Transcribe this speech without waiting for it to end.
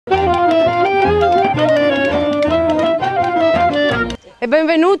E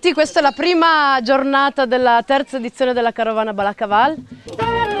benvenuti, questa è la prima giornata della terza edizione della Carovana Balacaval.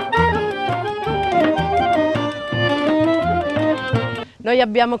 Noi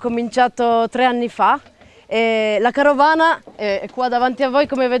abbiamo cominciato 3 anni fa e la Carovana è qua davanti a voi,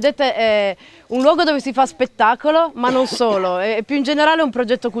 come vedete è un luogo dove si fa spettacolo, ma non solo, è più in generale un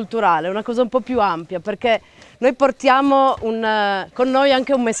progetto culturale, una cosa un po' più ampia, perché noi portiamo con noi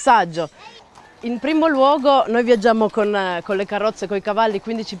anche un messaggio. In primo luogo noi viaggiamo con le carrozze, con i cavalli,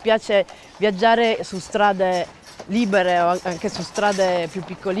 quindi ci piace viaggiare su strade libere o anche su strade più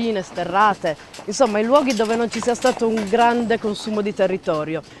piccoline, sterrate, insomma in luoghi dove non ci sia stato un grande consumo di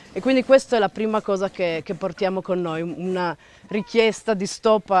territorio. E quindi questa è la prima cosa che portiamo con noi, una richiesta di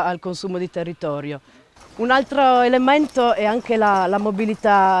stop al consumo di territorio. Un altro elemento è anche la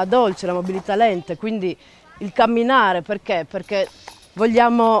mobilità dolce, la mobilità lenta, quindi il camminare. Perché? Perché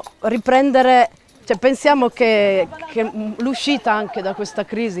vogliamo riprendere, cioè pensiamo che l'uscita anche da questa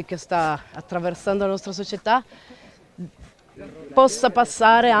crisi che sta attraversando la nostra società possa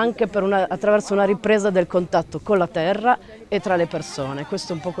passare anche attraverso una ripresa del contatto con la terra e tra le persone.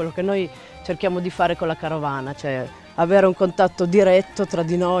 Questo è un po' quello che noi cerchiamo di fare con la Carovana, cioè avere un contatto diretto tra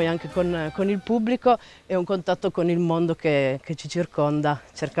di noi, anche con il pubblico, e un contatto con il mondo che ci circonda,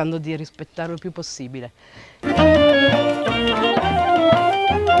 cercando di rispettarlo il più possibile.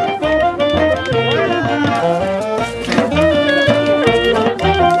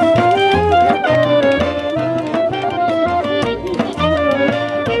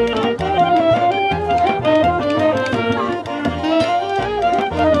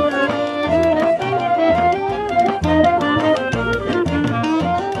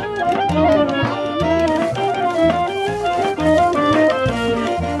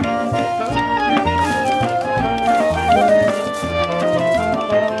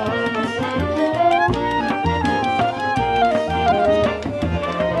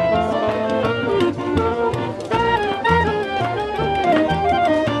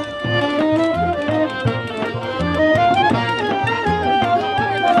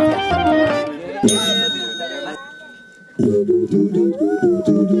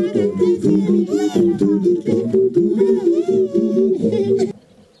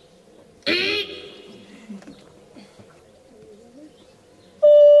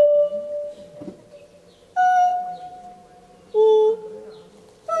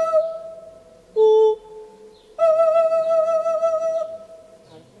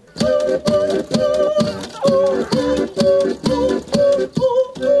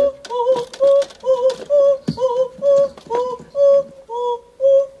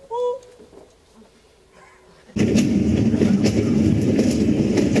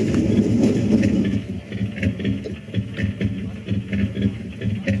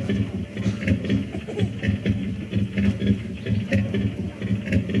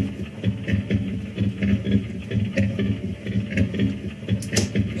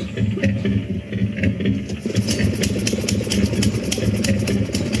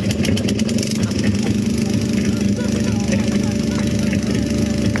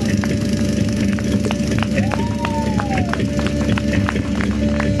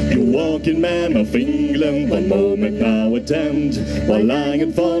 Man of England, one moment now attend, while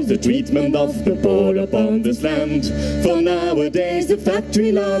lying falls the treatment of the poor upon this land. For nowadays the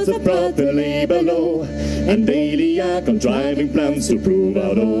factory laws have brought the labor low, and daily are contriving plans to prove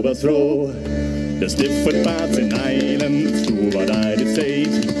our overthrow. There's different parts in Ireland, to what I did say,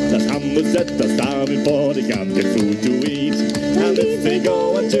 that hummus that are starving for, they can't get food to eat. And if they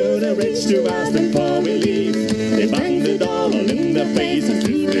go on to the rich to ask them for relief, they find it all in their faces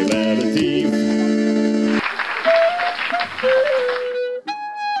if they were a thief.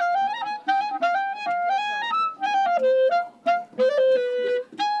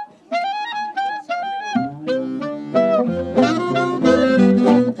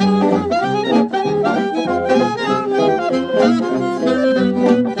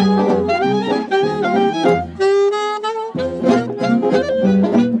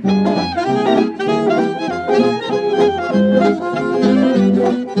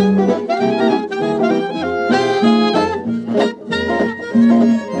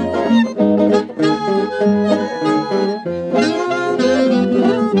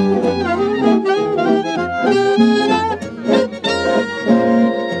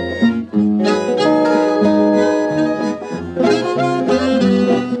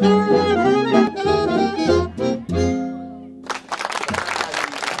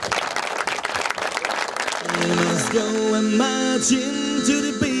 go and marching to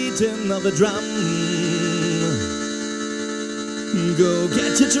the beating of a drum. Go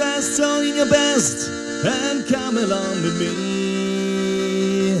get your dress, all in your best, and come along with me.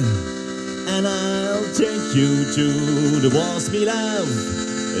 and I'll take you to the wars we love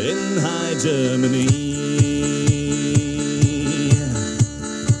in high Germany.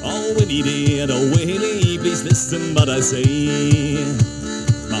 Oh, Winnie dear, oh Winnie, please listen what I say.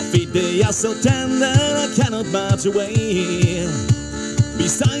 My feet, they are so tender, I cannot march away.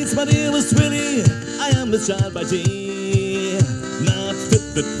 Besides, my dearest Willie, I am a child by day, not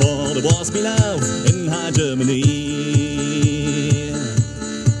fit for the wars we love in high Germany.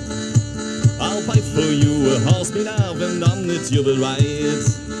 I'll fight for you a horse we love, and on it you will ride.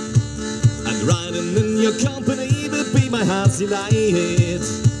 And riding in your company will be my heart's delight.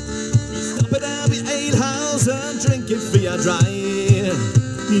 We stop at every alehouse and drink if we are dry.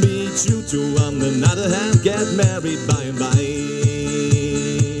 Be true to one another and get married by and by.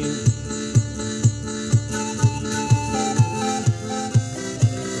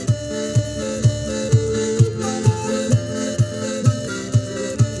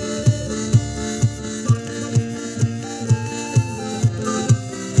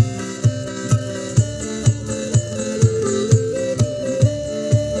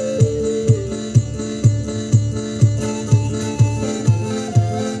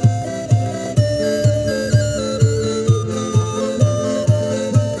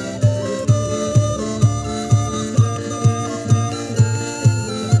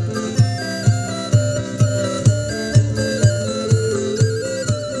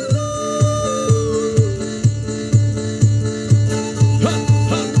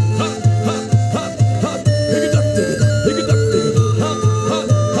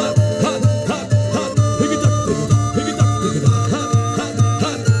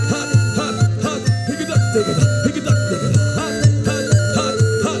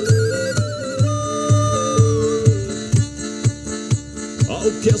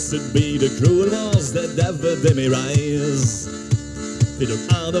 Cursed be the cruel wars that ever they may rise. They took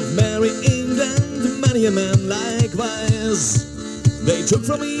out of merry England many a man likewise. They took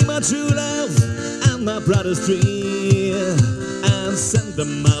from me my true love and my brother's tree, and sent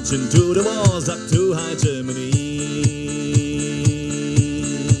them marching to the wars up to high Germany.